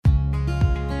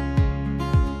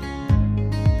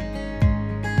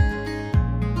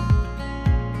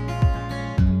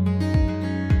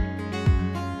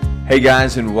Hey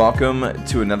guys, and welcome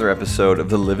to another episode of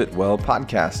the Live It Well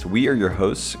podcast. We are your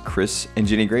hosts, Chris and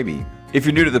Jeannie Graby. If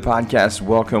you're new to the podcast,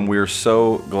 welcome. We are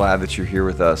so glad that you're here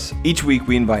with us. Each week,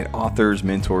 we invite authors,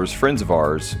 mentors, friends of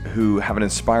ours who have an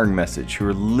inspiring message, who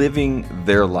are living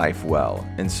their life well.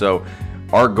 And so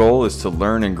our goal is to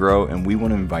learn and grow, and we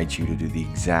want to invite you to do the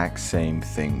exact same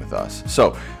thing with us. So,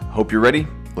 hope you're ready.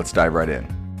 Let's dive right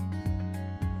in.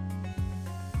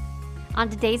 On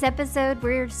today's episode,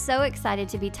 we're so excited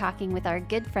to be talking with our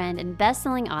good friend and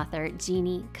best-selling author,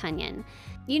 Jeannie Cunnion.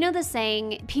 You know the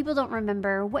saying, people don't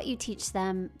remember what you teach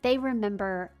them, they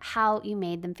remember how you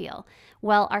made them feel.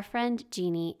 Well, our friend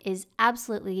Jeannie is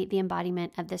absolutely the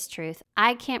embodiment of this truth.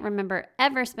 I can't remember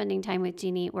ever spending time with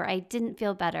Jeannie where I didn't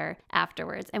feel better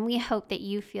afterwards, and we hope that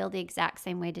you feel the exact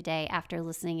same way today after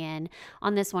listening in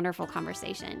on this wonderful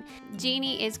conversation.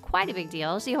 Jeannie is quite a big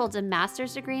deal. She holds a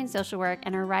master's degree in social work,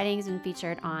 and her writing has been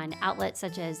featured on outlets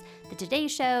such as The Today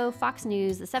Show, Fox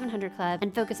News, The 700 Club,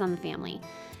 and Focus on the Family.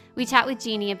 We chat with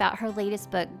Jeannie about her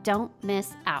latest book, Don't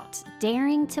Miss Out,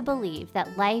 Daring to Believe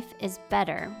That Life is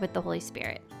Better with the Holy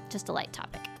Spirit. Just a light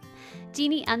topic.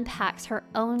 Jeannie unpacks her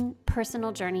own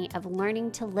personal journey of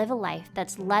learning to live a life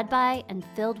that's led by and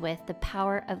filled with the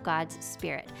power of God's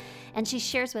Spirit. And she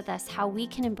shares with us how we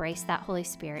can embrace that Holy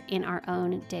Spirit in our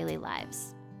own daily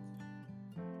lives.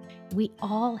 We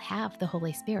all have the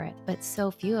Holy Spirit, but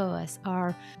so few of us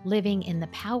are living in the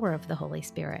power of the Holy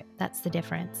Spirit. That's the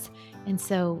difference. And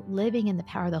so living in the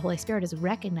power of the Holy Spirit is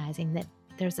recognizing that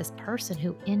there's this person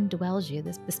who indwells you,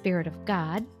 the Spirit of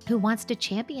God, who wants to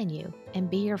champion you and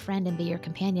be your friend and be your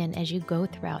companion as you go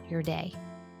throughout your day.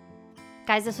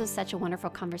 Guys, this was such a wonderful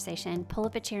conversation. Pull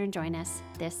up a chair and join us.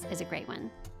 This is a great one.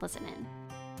 Listen in.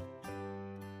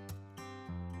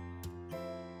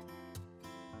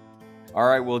 All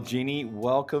right, well, Jeannie,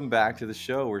 welcome back to the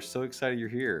show. We're so excited you're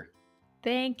here.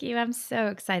 Thank you. I'm so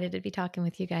excited to be talking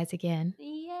with you guys again.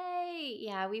 Yay!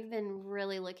 Yeah, we've been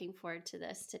really looking forward to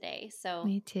this today. So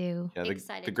Me too. Yeah,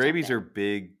 excited the to jump Grabies in. are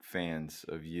big fans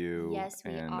of you Yes,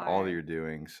 we and are. all that you're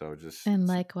doing. So just And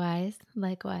likewise.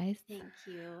 Thank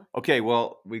you. okay.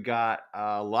 Well, we got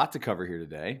a lot to cover here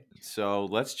today, so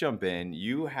let's jump in.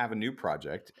 You have a new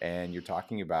project, and you're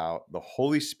talking about the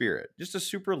Holy Spirit. Just a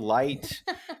super light,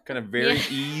 kind of very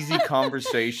easy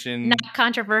conversation. Not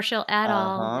controversial at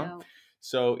all. No.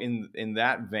 So in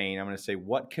that vein, I'm going to say,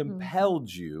 what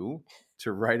compelled you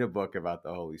to write a book about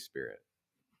the Holy Spirit?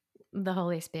 The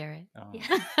Holy Spirit. Oh,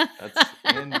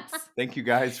 Yeah. thank you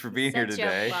guys for being here Set you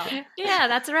up today. well. Yeah,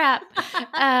 that's a wrap.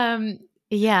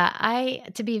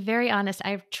 To be very honest,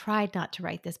 I've tried not to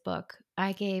write this book.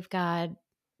 I gave God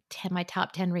my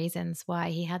top 10 reasons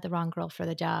why he had the wrong girl for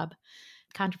the job.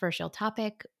 Controversial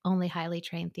topic, only highly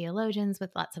trained theologians with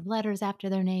lots of letters after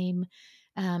their name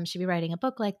should be writing a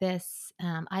book like this.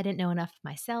 I didn't know enough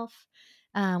myself,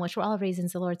 which were all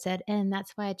reasons the Lord said, and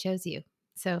that's why I chose you.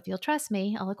 So if you'll trust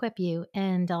me, I'll equip you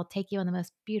and I'll take you on the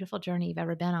most beautiful journey you've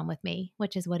ever been on with me,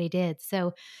 which is what he did.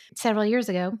 So several years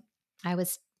ago, I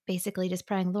was basically just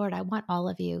praying, Lord, I want all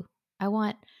of you. I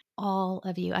want all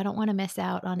of you. I don't want to miss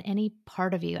out on any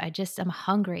part of you. I'm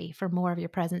hungry for more of your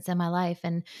presence in my life.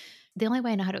 And the only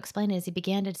way I know how to explain it is he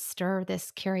began to stir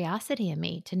this curiosity in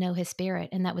me to know his spirit.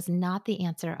 And that was not the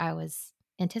answer I was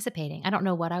anticipating. I don't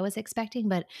know what I was expecting,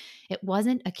 but it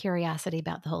wasn't a curiosity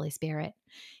about the Holy Spirit.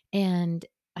 And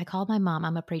I called my mom.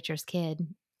 I'm a preacher's kid.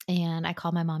 And I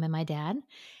called my mom and my dad.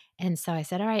 And so I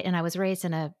said, all right. And I was raised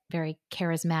in a very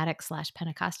charismatic /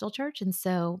 Pentecostal church. And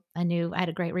so I knew I had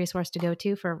a great resource to go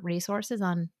to for resources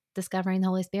on discovering the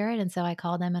Holy Spirit. And so I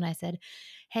called them and I said,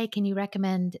 hey, can you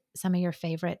recommend some of your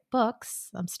favorite books?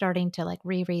 I'm starting to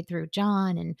reread through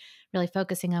John and really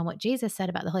focusing on what Jesus said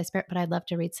about the Holy Spirit, but I'd love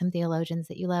to read some theologians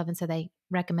that you love. And so they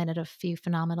recommended a few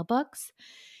phenomenal books.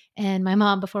 And my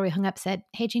mom, before we hung up, said,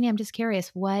 hey, Jeannie, I'm just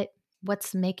curious,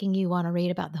 what's making you want to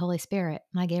read about the Holy Spirit?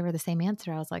 And I gave her the same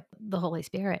answer. I was like, the Holy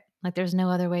Spirit. There's no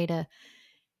other way to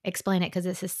explain it because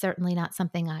this is certainly not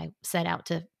something I set out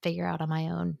to figure out on my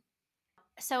own.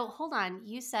 So hold on.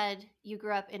 You said you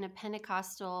grew up in a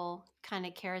Pentecostal kind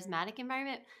of charismatic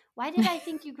environment. Why did I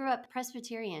think you grew up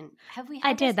Presbyterian? Have we had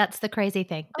I did. this? That's the crazy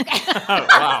thing. Okay.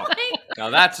 Wow. Now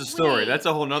that's a story. Wait. That's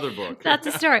a whole nother book. That's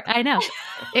a story. I know.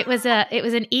 It was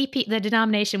an EP. The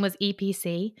denomination was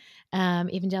EPC,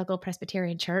 Evangelical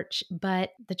Presbyterian Church.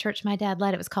 But the church my dad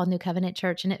led, it was called New Covenant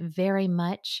Church, and it very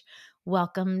much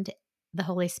welcomed the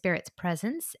Holy Spirit's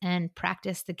presence and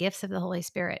practiced the gifts of the Holy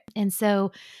Spirit. And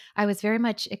so I was very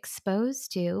much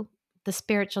exposed to the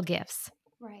spiritual gifts.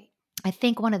 Right. I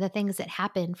think one of the things that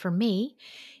happened for me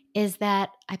is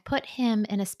that I put him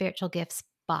in a spiritual gifts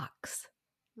box.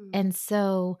 And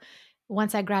so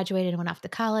once I graduated and went off to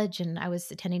college and I was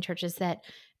attending churches that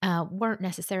weren't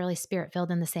necessarily spirit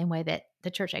filled in the same way that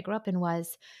the church I grew up in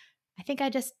was, I think I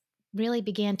just really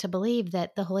began to believe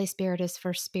that the Holy Spirit is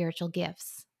for spiritual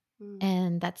gifts. Mm.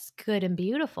 And that's good and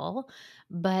beautiful.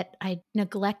 But I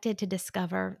neglected to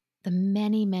discover the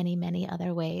many, many, many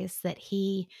other ways that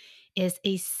He is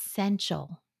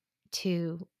essential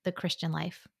to the Christian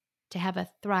life, to have a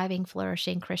thriving,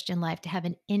 flourishing Christian life, to have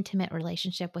an intimate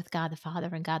relationship with God the Father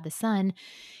and God the Son.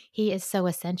 He is so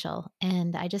essential.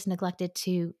 And I just neglected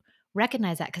to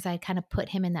recognize that because I kind of put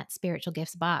him in that spiritual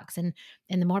gifts box. And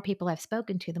the more people I've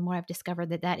spoken to, the more I've discovered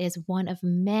that that is one of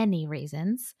many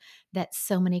reasons that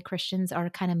so many Christians are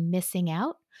kind of missing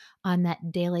out on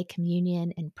that daily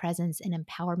communion and presence and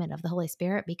empowerment of the Holy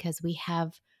Spirit because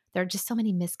there are just so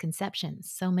many misconceptions,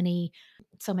 so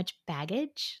much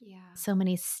baggage, Yeah. so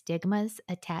many stigmas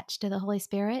attached to the Holy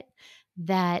Spirit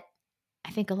that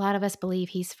I think a lot of us believe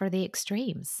he's for the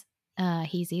extremes.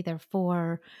 He's either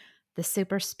for the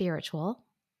super spiritual,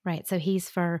 right? So he's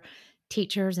for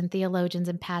teachers and theologians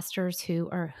and pastors who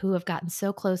have gotten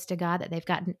so close to God that they've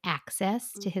gotten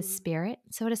access to his Hmm. spirit,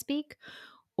 so to speak.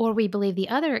 Or we believe the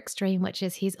other extreme, which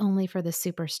is he's only for the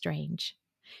super strange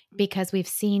because we've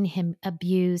seen him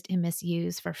abused and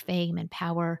misused for fame and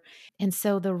power. And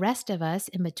so the rest of us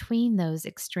in between those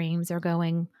extremes are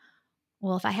going,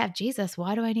 well, if I have Jesus,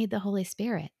 why do I need the Holy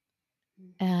Spirit?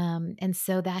 And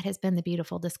so that has been the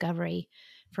beautiful discovery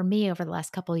for me over the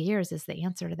last couple of years is the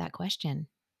answer to that question.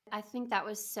 I think that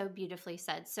was so beautifully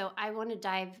said. So I want to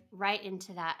dive right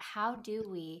into that. How do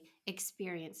we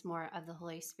experience more of the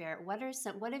Holy Spirit? What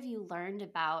have you learned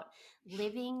about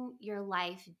living your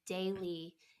life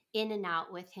daily in and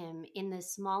out with him in the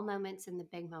small moments and the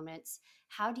big moments?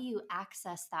 How do you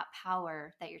access that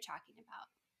power that you're talking about?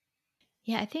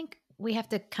 Yeah, I think we have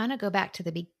to kind of go back to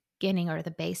the beginning or the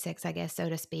basics, I guess, so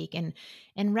to speak,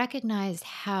 and recognize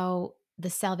how the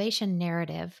salvation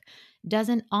narrative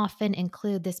doesn't often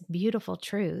include this beautiful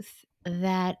truth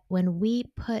that when we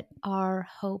put our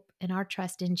hope and our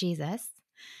trust in Jesus,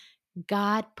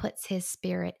 God puts his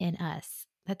spirit in us.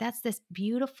 That's this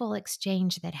beautiful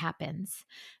exchange that happens,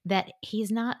 that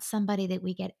he's not somebody that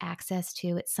we get access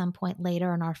to at some point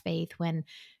later in our faith when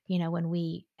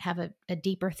we have a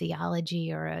deeper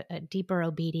theology or a deeper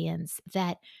obedience,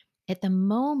 that at the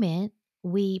moment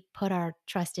we put our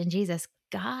trust in Jesus,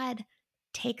 God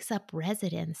takes up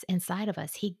residence inside of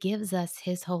us. He gives us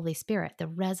his Holy Spirit, the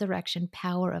resurrection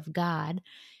power of God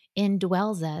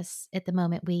indwells us at the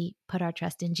moment we put our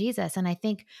trust in Jesus. And I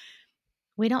think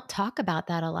we don't talk about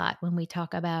that a lot when we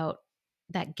talk about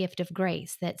that gift of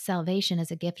grace, that salvation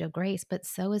is a gift of grace, but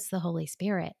so is the Holy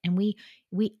Spirit. And we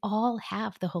all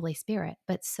have the Holy Spirit,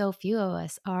 but so few of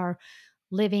us are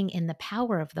living in the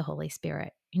power of the Holy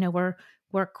Spirit.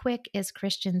 We're quick as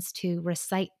Christians to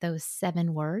recite those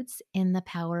 7 words in the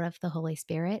power of the Holy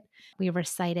Spirit. We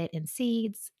recite it in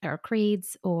seeds or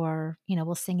creeds, or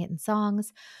we'll sing it in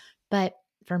songs. But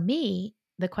for me,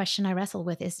 the question I wrestle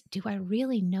with is, do I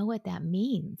really know what that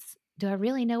means? Do I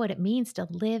really know what it means to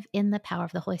live in the power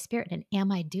of the Holy Spirit? And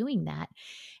am I doing that?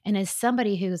 And as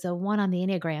somebody who's a 1 on the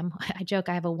Enneagram, I joke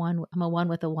I'm a 1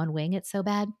 with a 1 wing. It's so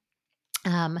bad.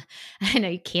 Um, I know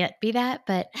you can't be that,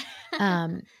 but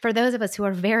for those of us who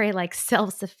are very like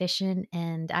self-sufficient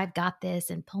and I've got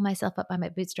this and pull myself up by my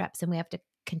bootstraps, and we have to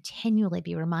continually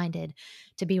be reminded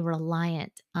to be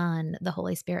reliant on the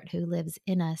Holy Spirit who lives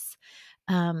in us.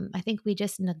 I think we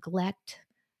just neglect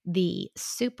the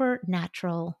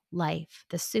supernatural life,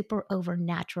 the super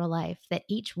overnatural life that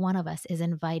each one of us is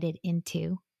invited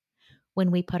into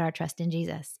when we put our trust in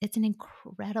Jesus. It's an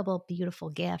incredible, beautiful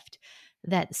gift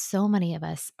that so many of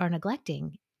us are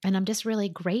neglecting. And I'm just really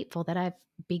grateful that I've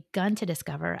begun to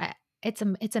discover. It's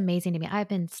amazing to me. I've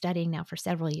been studying now for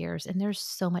several years, and there's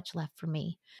so much left for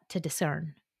me to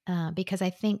discern because I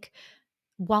think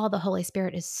while the Holy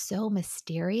Spirit is so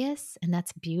mysterious and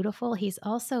that's beautiful, he's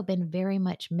also been very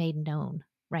much made known,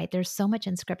 right? There's so much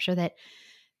in scripture that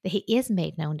he is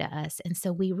made known to us. And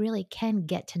so we really can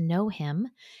get to know him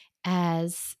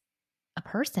as a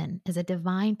person, as a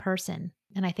divine person.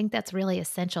 And I think that's really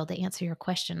essential to answer your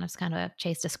question. I was kind of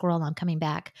chased a squirrel on coming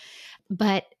back,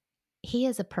 but he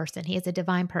is a person. He is a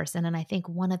divine person. And I think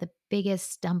one of the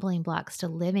biggest stumbling blocks to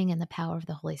living in the power of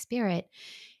the Holy Spirit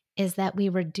is that we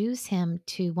reduce him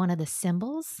to one of the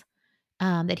symbols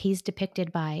that he's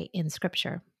depicted by in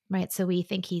scripture, right? So we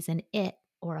think he's an it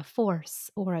or a force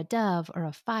or a dove or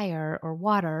a fire or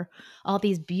water, all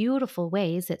these beautiful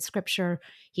ways that scripture,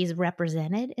 he's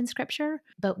represented in scripture,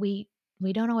 but we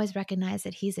we don't always recognize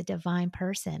that he's a divine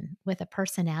person with a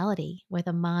personality, with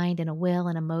a mind and a will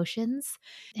and emotions.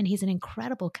 And he's an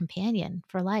incredible companion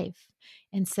for life.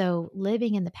 And so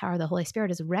living in the power of the Holy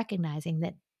Spirit is recognizing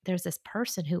that there's this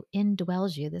person who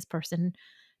indwells you, this person,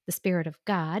 the Spirit of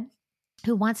God,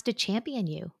 who wants to champion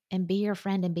you and be your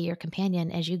friend and be your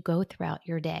companion as you go throughout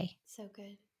your day. So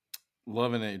good.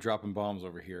 Loving it. You're dropping bombs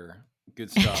over here.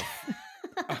 Good stuff.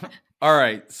 All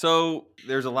right. So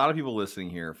there's a lot of people listening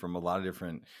here from a lot of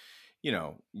different,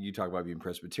 you talk about being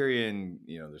Presbyterian,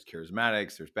 there's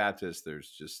charismatics, there's Baptists, there's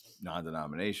just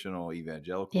non-denominational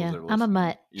evangelicals Yeah, that are I'm a listening.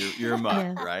 mutt. You're a mutt,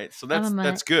 Yeah, right? So I'm a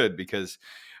that's mutt. good, because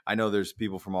I know there's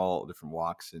people from all different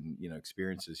walks and,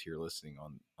 experiences here listening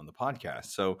on the podcast.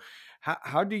 So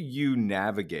how do you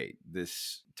navigate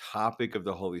this topic of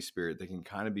the Holy Spirit that can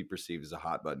kind of be perceived as a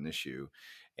hot button issue,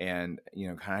 and,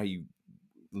 kind of how you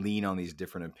lean on these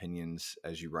different opinions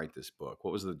as you write this book?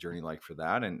 What was the journey like for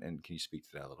that? And can you speak to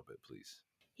that a little bit, please?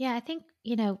 Yeah, I think,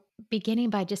 beginning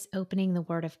by just opening the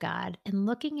Word of God and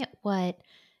looking at what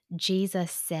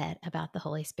Jesus said about the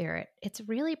Holy Spirit, it's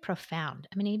really profound.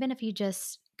 I mean, even if you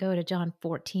just go to John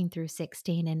 14 through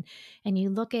 16 and you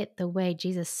look at the way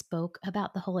Jesus spoke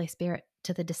about the Holy Spirit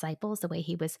to the disciples, the way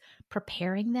he was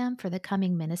preparing them for the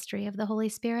coming ministry of the Holy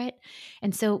Spirit.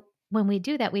 And so when we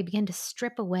do that, we begin to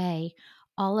strip away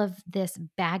all of this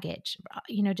baggage,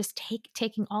 just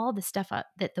taking all the stuff up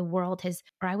that the world has,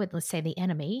 or I would let's say the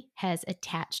enemy has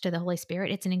attached to the Holy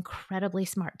Spirit. It's an incredibly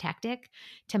smart tactic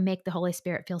to make the Holy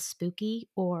Spirit feel spooky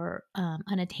or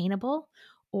unattainable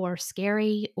or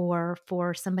scary or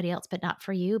for somebody else, but not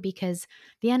for you, because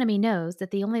the enemy knows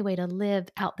that the only way to live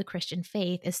out the Christian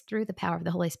faith is through the power of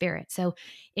the Holy Spirit. So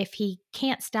if he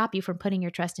can't stop you from putting your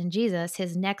trust in Jesus,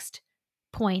 his next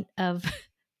point of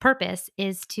purpose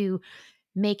is to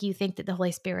make you think that the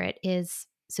Holy Spirit is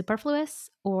superfluous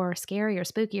or scary or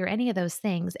spooky or any of those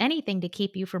things, anything to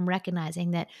keep you from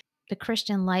recognizing that the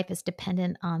Christian life is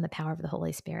dependent on the power of the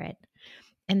Holy Spirit.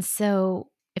 And so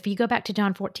if you go back to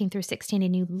John 14 through 16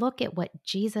 and you look at what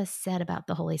Jesus said about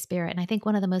the Holy Spirit, and I think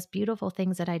one of the most beautiful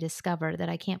things that I discovered that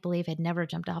I can't believe had never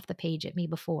jumped off the page at me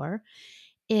before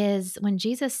is when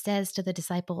Jesus says to the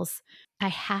disciples, I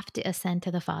have to ascend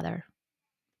to the Father,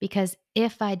 because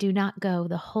if I do not go,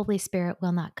 the Holy Spirit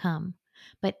will not come.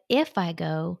 But if I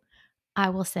go, I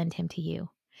will send him to you.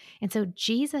 And so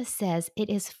Jesus says, it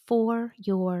is for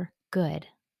your good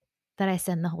that I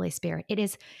send the Holy Spirit. It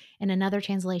is, in another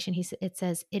translation, it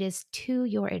says, it is to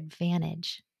your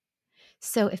advantage.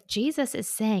 So if Jesus is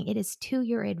saying it is to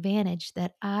your advantage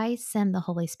that I send the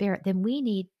Holy Spirit, then we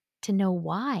need to know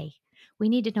why. We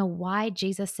need to know why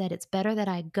Jesus said it's better that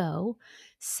I go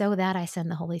so that I send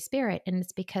the Holy Spirit. And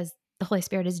it's because the Holy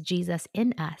Spirit is Jesus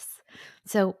in us.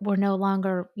 So we're no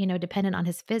longer, dependent on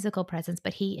his physical presence,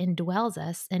 but he indwells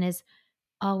us and is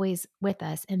always with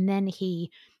us. And then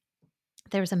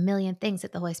there's a million things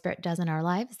that the Holy Spirit does in our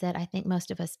lives that I think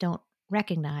most of us don't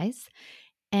recognize.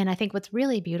 And I think what's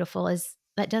really beautiful is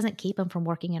that doesn't keep him from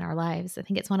working in our lives. I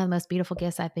think it's one of the most beautiful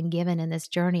gifts I've been given in this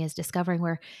journey, is discovering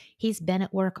where he's been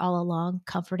at work all along,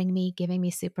 comforting me, giving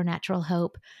me supernatural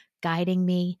hope, guiding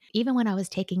me, even when I was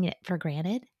taking it for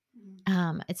granted.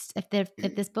 It's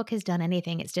if this book has done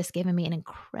anything, it's just given me an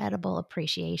incredible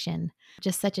appreciation,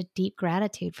 just such a deep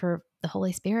gratitude for the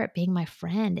Holy Spirit being my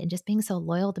friend and just being so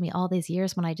loyal to me all these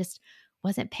years when I just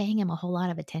wasn't paying him a whole lot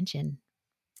of attention.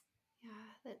 Yeah,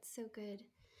 that's so good.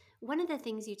 One of the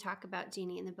things you talk about,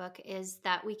 Jeannie, in the book is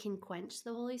that we can quench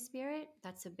the Holy Spirit.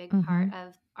 That's a big part Hmm.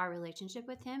 of our relationship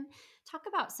with Him. Talk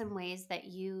about some ways that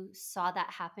you saw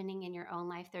that happening in your own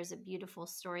life. There's a beautiful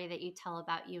story that you tell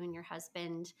about you and your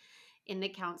husband in the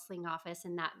counseling office,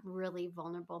 and that really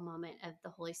vulnerable moment of the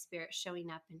Holy Spirit showing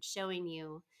up and showing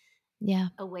you Yeah.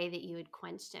 a way that you had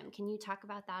quenched Him. Can you talk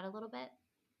about that a little bit?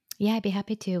 Yeah, I'd be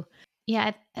happy to.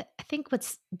 Yeah, I think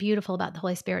what's beautiful about the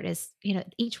Holy Spirit is,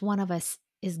 each one of us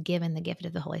is given the gift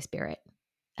of the Holy Spirit.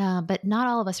 But not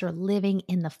all of us are living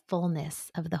in the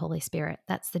fullness of the Holy Spirit.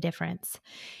 That's the difference.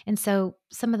 And so,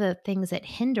 some of the things that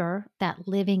hinder that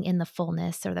living in the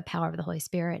fullness or the power of the Holy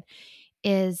Spirit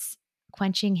is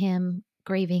quenching Him,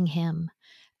 grieving Him.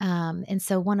 And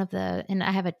so, and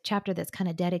I have a chapter that's kind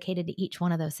of dedicated to each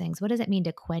one of those things. What does it mean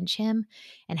to quench Him?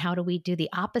 And how do we do the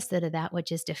opposite of that,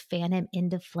 which is to fan Him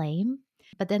into flame?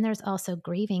 But then there's also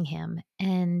grieving Him.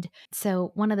 And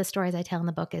so, one of the stories I tell in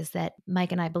the book is that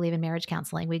Mike and I believe in marriage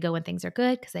counseling. We go when things are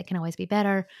good because they can always be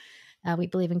better. We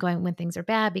believe in going when things are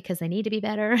bad because they need to be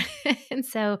better. And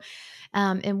so,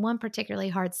 in one particularly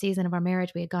hard season of our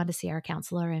marriage, we had gone to see our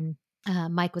counselor, and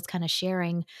Mike was kind of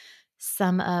sharing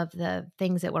some of the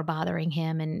things that were bothering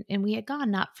him. And we had gone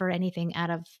not for anything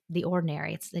out of the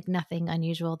ordinary. It's like nothing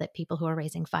unusual that people who are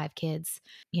raising 5 kids,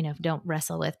 don't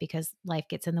wrestle with because life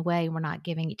gets in the way and we're not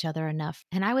giving each other enough.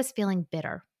 And I was feeling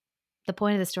bitter. The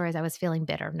point of the story is I was feeling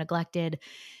bitter, neglected,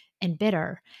 and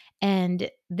bitter. And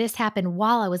this happened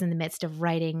while I was in the midst of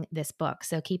writing this book.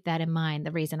 So keep that in mind.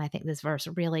 The reason I think this verse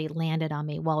really landed on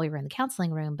me while we were in the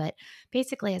counseling room. But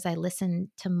basically, as I listened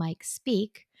to Mike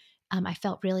speak, I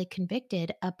felt really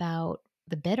convicted about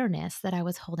the bitterness that I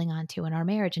was holding on to in our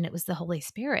marriage. And it was the Holy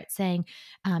Spirit saying,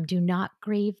 do not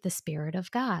grieve the Spirit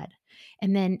of God.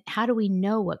 And then how do we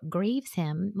know what grieves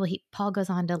him? Well, Paul goes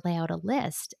on to lay out a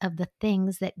list of the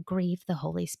things that grieve the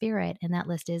Holy Spirit. And that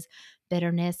list is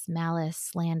bitterness, malice,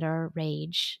 slander,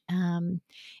 rage. And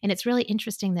it's really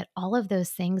interesting that all of those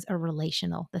things are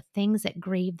relational. The things that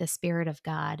grieve the Spirit of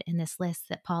God in this list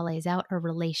that Paul lays out are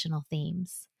relational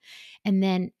themes. And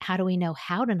then how do we know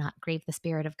how to not grieve the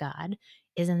Spirit of God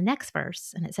is in the next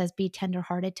verse. And it says, be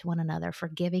tenderhearted to one another,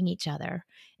 forgiving each other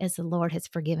as the Lord has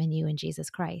forgiven you in Jesus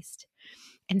Christ.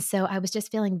 And so I was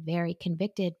just feeling very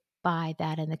convicted by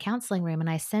that in the counseling room. And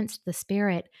I sensed the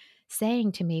Spirit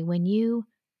saying to me, when you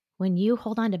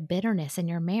hold on to bitterness in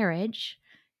your marriage,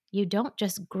 you don't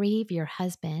just grieve your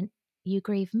husband, you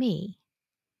grieve me.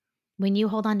 When you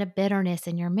hold on to bitterness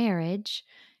in your marriage,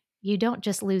 you don't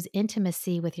just lose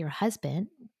intimacy with your husband,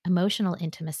 emotional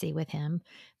intimacy with him,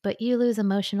 but you lose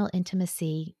emotional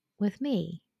intimacy with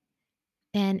me.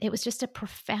 And it was just a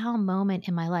profound moment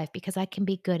in my life because I can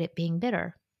be good at being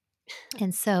bitter.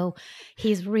 And so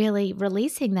he's really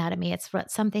releasing that in me. It's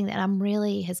something that I'm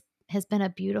really has been a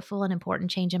beautiful and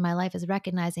important change in my life is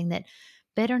recognizing that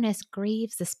bitterness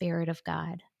grieves the Spirit of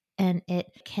God and it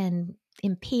can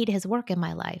impede his work in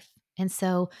my life. And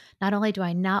so not only do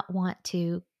I not want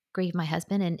to grieve my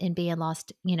husband and be in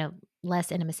lost, less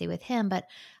intimacy with him, but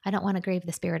I don't want to grieve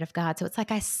the Spirit of God. So it's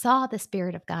like I saw the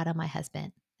Spirit of God on my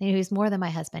husband. He's more than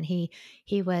my husband. He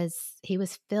was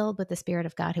filled with the Spirit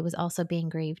of God who was also being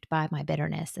grieved by my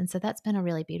bitterness. And so that's been a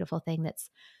really beautiful thing that's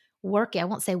working. I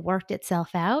won't say worked itself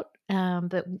out,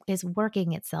 but is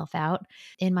working itself out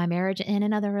in my marriage and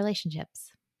in other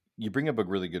relationships. You bring up a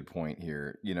really good point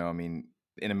here. I mean,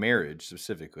 in a marriage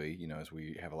specifically, as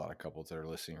we have a lot of couples that are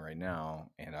listening right now,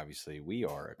 and obviously we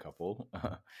are a couple,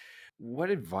 what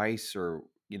advice or,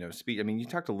 speak? I mean, you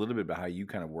talked a little bit about how you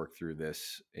kind of work through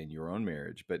this in your own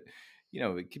marriage, but,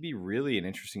 it could be really an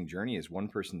interesting journey as one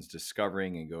person's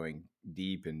discovering and going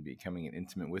deep and becoming an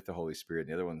intimate with the Holy Spirit. And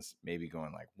the other one's maybe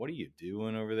going like, what are you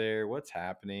doing over there? What's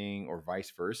happening? Or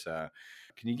vice versa.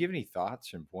 Can you give any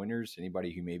thoughts and pointers to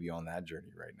anybody who may be on that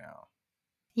journey right now?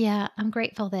 Yeah, I'm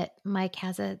grateful that Mike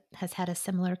has had a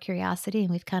similar curiosity and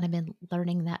we've kind of been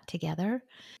learning that together.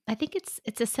 I think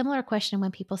it's a similar question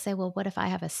when people say, "Well, what if I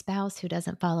have a spouse who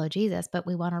doesn't follow Jesus, but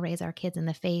we want to raise our kids in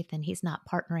the faith and he's not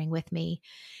partnering with me?"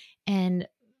 And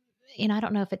I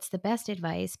don't know if it's the best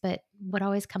advice, but what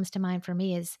always comes to mind for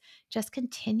me is just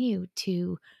continue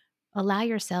to allow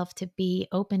yourself to be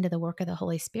open to the work of the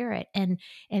Holy Spirit. And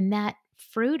that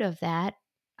fruit of that,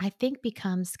 I think,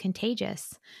 becomes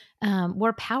contagious.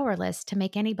 We're powerless to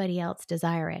make anybody else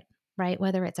desire it, right?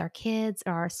 Whether it's our kids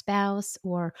or our spouse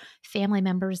or family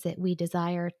members that we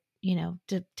desire,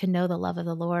 to know the love of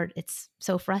the Lord. It's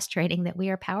so frustrating that we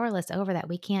are powerless over that.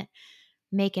 We can't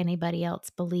make anybody else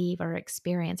believe or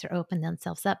experience or open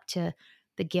themselves up to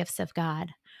the gifts of God.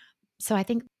 So I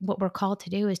think what we're called to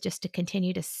do is just to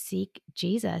continue to seek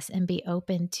Jesus and be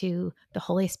open to the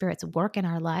Holy Spirit's work in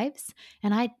our lives.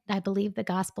 And I believe the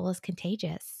gospel is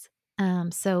contagious.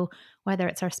 So whether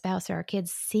it's our spouse or our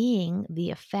kids, seeing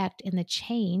the effect and the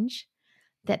change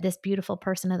that this beautiful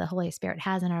person of the Holy Spirit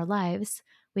has in our lives,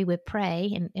 we would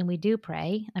pray, and we do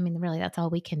pray. I mean, really, that's all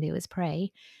we can do is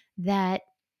pray that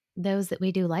those that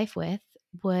we do life with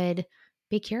would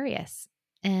be curious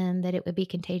and that it would be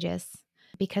contagious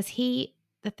because the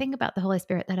thing about the Holy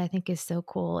Spirit that I think is so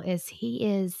cool is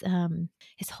his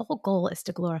whole goal is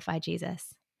to glorify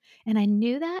Jesus. And I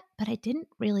knew that, but I didn't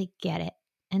really get it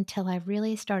until I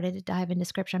really started to dive into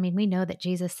scripture. I mean, we know that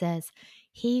Jesus says,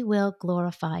 he will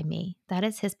glorify me. That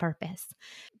is his purpose.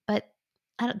 But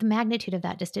the magnitude of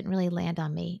that just didn't really land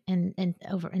on me and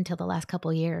over until the last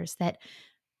couple of years that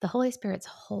the Holy Spirit's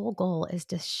whole goal is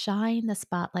to shine the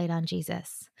spotlight on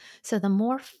Jesus. So the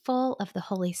more full of the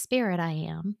Holy Spirit I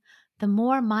am, the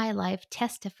more my life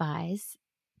testifies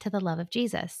to the love of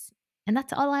Jesus. And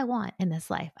that's all I want in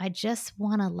this life. I just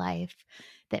want a life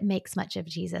that makes much of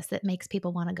Jesus, that makes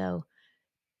people want to go,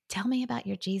 tell me about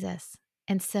your Jesus.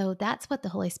 And so that's what the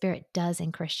Holy Spirit does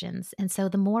in Christians. And so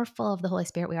the more full of the Holy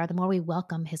Spirit we are, the more we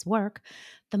welcome his work,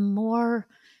 the more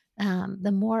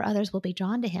the more others will be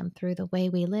drawn to him through the way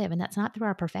we live. And that's not through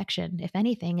our perfection. If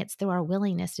anything, it's through our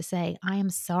willingness to say, I am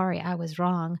sorry, I was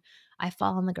wrong. I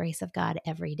fall in the grace of God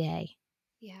every day.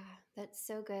 Yeah, that's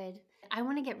so good. I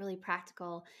want to get really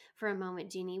practical for a moment,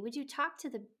 Jeannie. Would you talk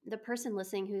to the person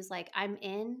listening who's like, I'm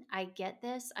in, I get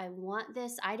this, I want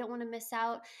this, I don't want to miss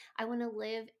out. I want to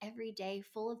live every day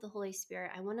full of the Holy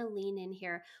Spirit. I want to lean in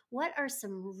here. What are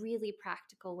some really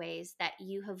practical ways that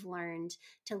you have learned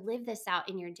to live this out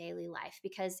in your daily life?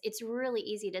 Because it's really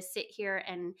easy to sit here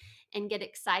and get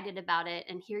excited about it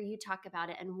and hear you talk about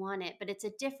it and want it, but it's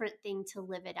a different thing to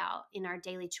live it out in our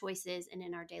daily choices and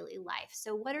in our daily life.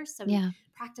 So what are some Yeah.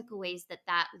 practical ways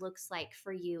that looks like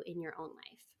for you in your own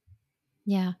life?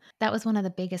 Yeah, that was one of the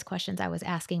biggest questions I was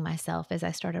asking myself as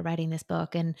I started writing this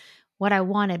book. And what I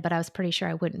wanted, but I was pretty sure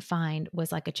I wouldn't find,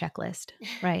 was like a checklist,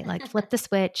 right? Like flip the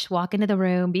switch, walk into the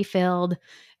room, be filled,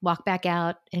 walk back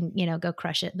out, and go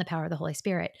crush it in the power of the Holy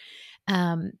Spirit.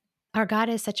 Um, our God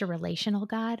is such a relational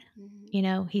God.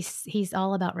 Mhm. He's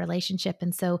all about relationship.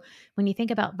 And so when you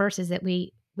think about verses that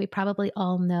we probably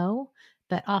all know,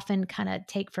 but often kind of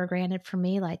take for granted, for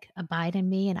me, like abide in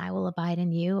me and I will abide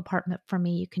in you. Apart from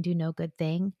me, you can do no good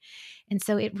thing. And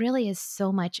so it really is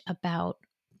so much about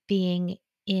being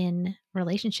in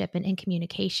relationship and in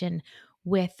communication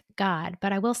with God.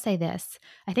 But I will say this,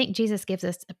 I think Jesus gives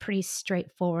us a pretty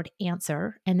straightforward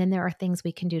answer. And then there are things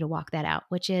we can do to walk that out,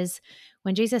 which is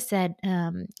when Jesus said,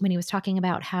 when he was talking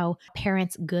about how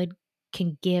parents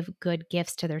can give good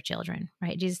gifts to their children,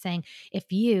 right? Jesus saying,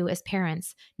 if you as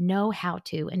parents know how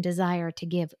to and desire to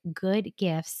give good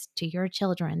gifts to your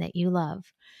children that you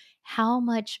love, how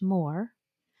much more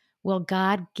will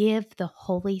God give the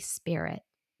Holy Spirit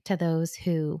to those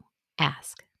who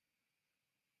ask?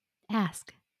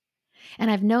 Ask.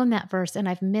 And I've known that verse and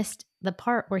I've missed the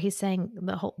part where he's saying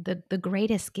the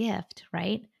greatest gift,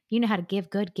 right? You know how to give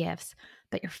good gifts,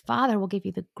 but your Father will give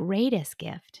you the greatest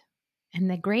gift. And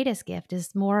the greatest gift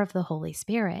is more of the Holy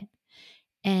Spirit.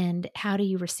 And how do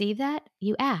you receive that?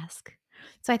 You ask.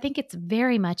 So I think it's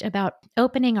very much about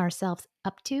opening ourselves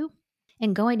up to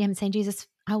and going to him and saying, Jesus,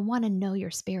 I want to know your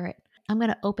spirit. I'm going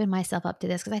to open myself up to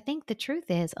this, because I think the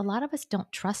truth is a lot of us don't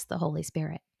trust the Holy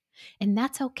Spirit. And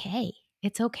that's okay.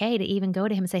 It's okay to even go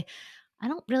to him and say, I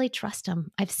don't really trust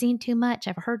him. I've seen too much.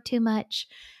 I've heard too much.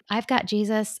 I've got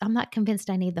Jesus. I'm not convinced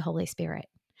I need the Holy Spirit.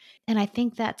 And I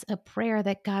think that's a prayer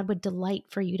that God would delight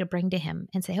for you to bring to him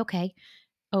and say, okay,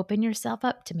 open yourself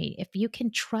up to me. If you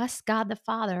can trust God the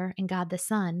Father and God the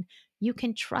Son, you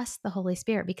can trust the Holy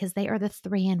Spirit, because they are the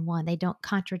three in one. They don't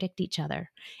contradict each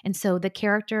other. And so the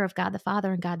character of God the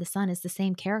Father and God the Son is the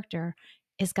same character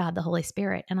as God the Holy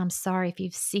Spirit. And I'm sorry if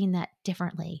you've seen that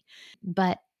differently,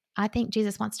 but I think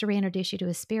Jesus wants to reintroduce you to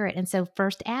his spirit. And so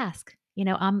first ask,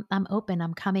 I'm open,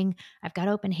 I'm coming, I've got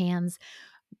open hands.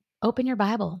 Open your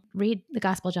Bible, read the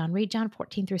Gospel of John, read John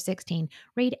 14 through 16,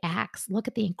 read Acts, look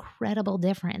at the incredible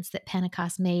difference that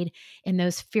Pentecost made in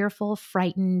those fearful,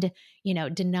 frightened,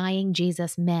 denying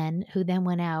Jesus men who then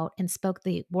went out and spoke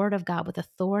the word of God with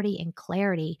authority and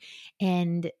clarity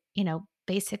and,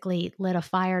 basically lit a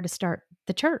fire to start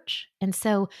the church. And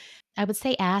so I would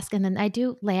say ask, and then I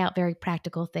do lay out very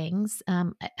practical things.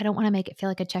 I don't want to make it feel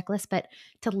like a checklist, but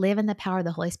to live in the power of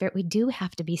the Holy Spirit, we do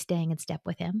have to be staying in step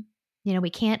with him.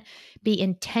 We can't be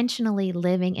intentionally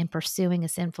living and pursuing a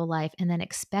sinful life and then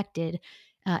expect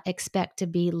to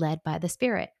be led by the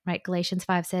Spirit, right? Galatians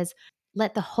 5 says,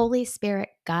 let the Holy Spirit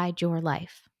guide your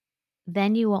life.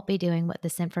 Then you won't be doing what the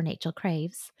sinful nature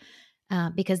craves,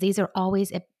 because these are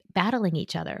always battling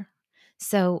each other.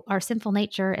 So our sinful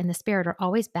nature and the Spirit are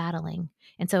always battling.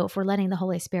 And so if we're letting the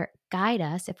Holy Spirit guide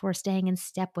us, if we're staying in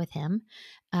step with him,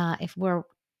 if we're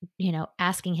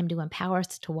asking him to empower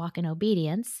us to walk in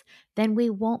obedience, then we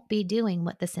won't be doing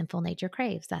what the sinful nature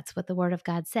craves. That's what the word of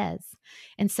God says.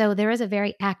 And so there is a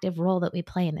very active role that we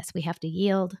play in this. We have to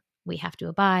yield, we have to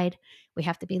abide, we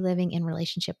have to be living in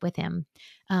relationship with him.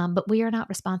 But we are not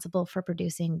responsible for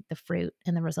producing the fruit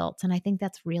and the results. And I think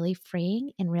that's really freeing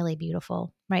and really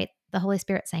beautiful, right? The Holy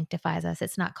Spirit sanctifies us.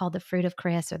 It's not called the fruit of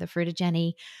Chris or the fruit of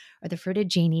Jenny or the fruit of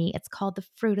Jeannie. It's called the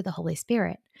fruit of the Holy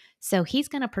Spirit. So he's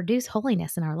going to produce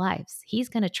holiness in our lives. He's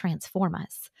going to transform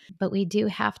us. But we do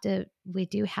have to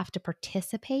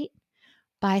participate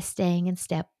by staying in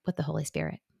step with the Holy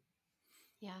Spirit.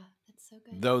 Yeah, that's so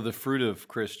good. Though the fruit of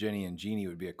Chris, Jenny, and Jeannie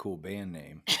would be a cool band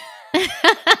name.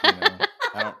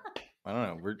 I don't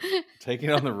know. We're taking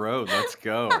it on the road. Let's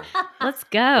go. Let's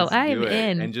go. Let's do it.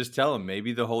 In. And just tell them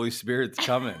maybe the Holy Spirit's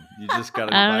coming. You just got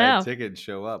to buy a ticket and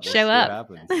show up. Let's see what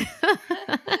happens.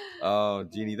 Oh,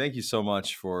 Jeannie, thank you so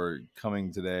much for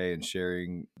coming today and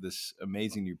sharing this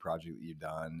amazing new project that you've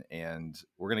done. And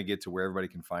we're going to get to where everybody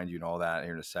can find you and all that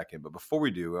here in a second. But before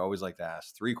we do, we always like to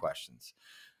ask 3 questions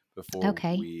before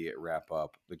Okay. we wrap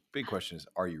up. The big question is,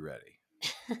 are you ready?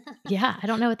 Yeah, I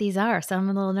don't know what these are, so I'm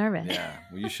a little nervous. Yeah,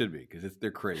 well, you should be because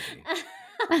they're crazy.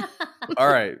 All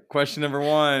right. Question number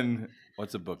 1.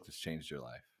 What's a book that's changed your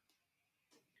life?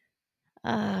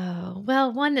 Oh,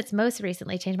 well, one that's most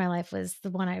recently changed my life was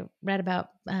the one I read about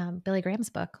Billy Graham's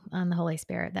book on the Holy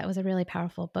Spirit. That was a really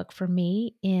powerful book for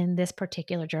me in this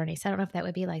particular journey. So I don't know if that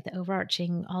would be like the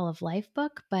overarching all of life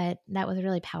book, but that was a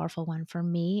really powerful one for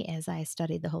me as I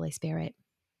studied the Holy Spirit.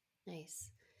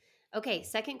 Nice. Okay,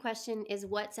 second question is,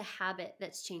 what's a habit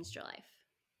that's changed your life?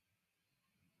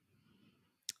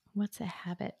 What's a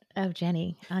habit? Oh,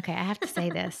 Jenny. Okay, I have to say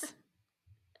this.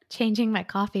 Changing my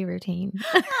coffee routine.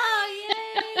 Oh,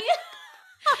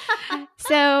 yay!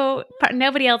 So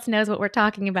nobody else knows what we're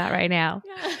talking about right now.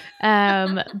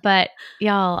 But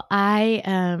y'all,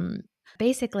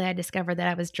 basically I discovered that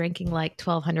I was drinking like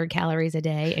 1,200 calories a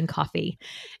day in coffee.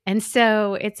 And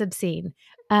so it's obscene.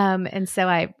 And so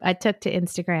I took to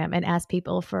Instagram and asked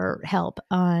people for help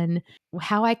on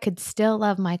how I could still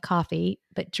love my coffee,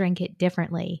 but drink it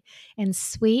differently. And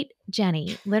sweet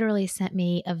Jenny literally sent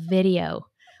me a video,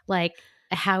 like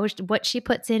what she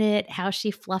puts in it, how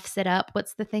she fluffs it up.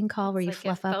 What's the thing called where you Like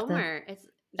fluff a up the foamer. It's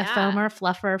a foamer,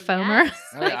 fluffer, foamer? Yes,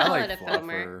 I call like it a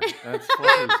foamer. fluffer. That's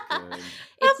fluffer's good.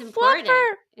 It's A important.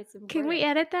 fluffer. It's important. Can we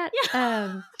edit that?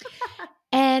 Yeah.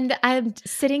 And I'm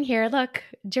sitting here, look,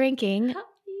 drinking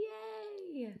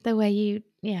Yay! the way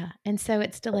and so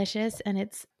it's delicious, and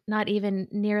it's not even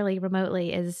nearly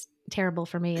remotely as terrible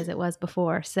for me as it was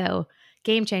before. So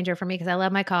game changer for me because I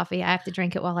love my coffee. I have to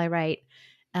drink it while I write.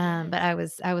 But I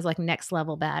was like next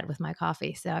level bad with my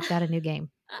coffee. So I've got a new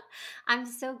game. I'm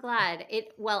so glad.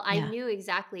 I Yeah. knew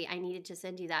exactly I needed to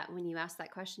send you that when you asked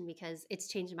that question because it's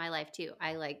changed my life too.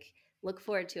 I look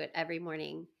forward to it every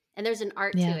morning. And there's an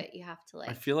art to Yeah. it. You have to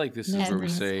I feel like this is There's where an we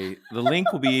art. say the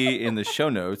link will be in the show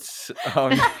notes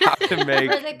on how to make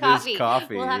For the this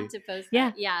coffee. We'll have to post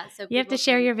Yeah. that. Yeah. So You have to people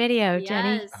share can- your video,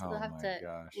 Jenny. Yes, Oh we'll have my to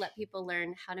gosh. let people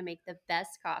learn how to make the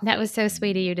best coffee. That was so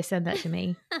sweet of you to send that to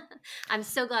me. I'm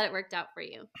so glad it worked out for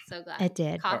you. So glad. It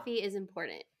did. Coffee is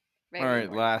important. Very All right,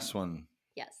 important. last one.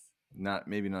 Yes.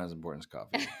 Maybe not as important as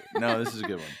coffee. But no, this is a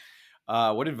good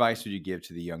one. What advice would you give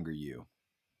to the younger you?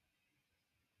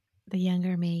 The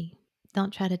younger me.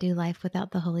 Don't try to do life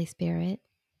without the Holy Spirit.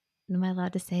 Am I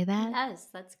allowed to say that? Yes,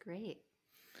 that's great.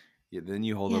 Yeah, then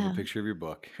you hold up Yeah. a picture of your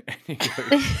book and you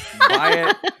go, buy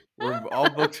it. All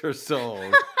books are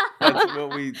sold. That's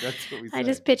what we say. I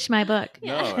just pitched my book.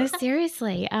 No. No,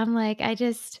 seriously. I'm like, I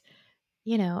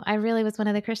really was one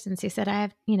of the Christians who said,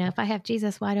 if I have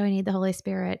Jesus, why do I need the Holy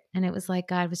Spirit? And it was like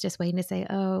God was just waiting to say,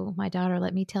 oh, my daughter,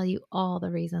 let me tell you all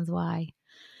the reasons why.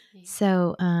 Yeah.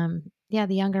 So,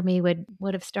 the younger me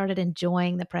would have started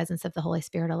enjoying the presence of the Holy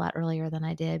Spirit a lot earlier than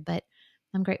I did, but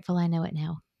I'm grateful I know it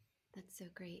now. That's so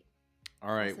great.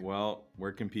 All right. Awesome. Well,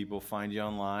 where can people find you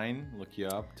online, look you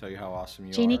up, tell you how awesome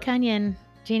you Jeannie are? Cunnion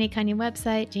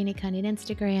website, Jeannie Cunnion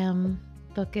Instagram.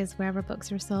 Book is wherever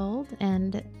books are sold.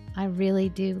 And I really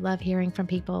do love hearing from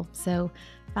people. So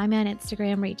find me on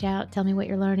Instagram, reach out, tell me what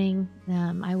you're learning.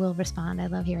 I will respond. I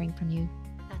love hearing from you.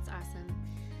 That's awesome.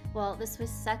 Well, this was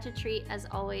such a treat as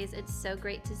always. It's so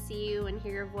great to see you and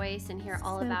hear your voice and hear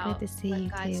all So about good to see what you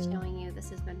God's too. showing you. This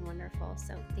has been wonderful.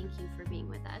 So thank you for being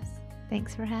with us.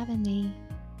 Thanks for having me.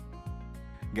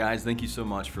 Guys, thank you so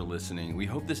much for listening. We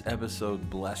hope this episode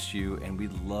blessed you, and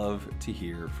we'd love to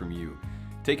hear from you.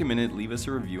 Take a minute, leave us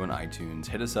a review on iTunes,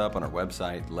 hit us up on our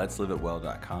website,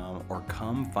 letsliveitwell.com, or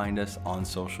come find us on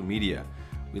social media.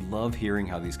 We love hearing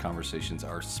how these conversations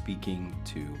are speaking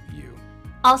to you.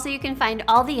 Also, you can find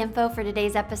all the info for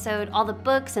today's episode, all the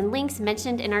books and links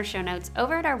mentioned in our show notes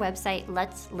over at our website,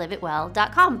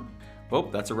 letsliveitwell.com. Well,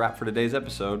 that's a wrap for today's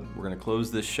episode. We're going to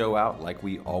close this show out like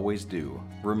we always do.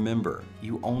 Remember,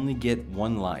 you only get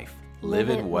one life. Live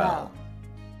it well.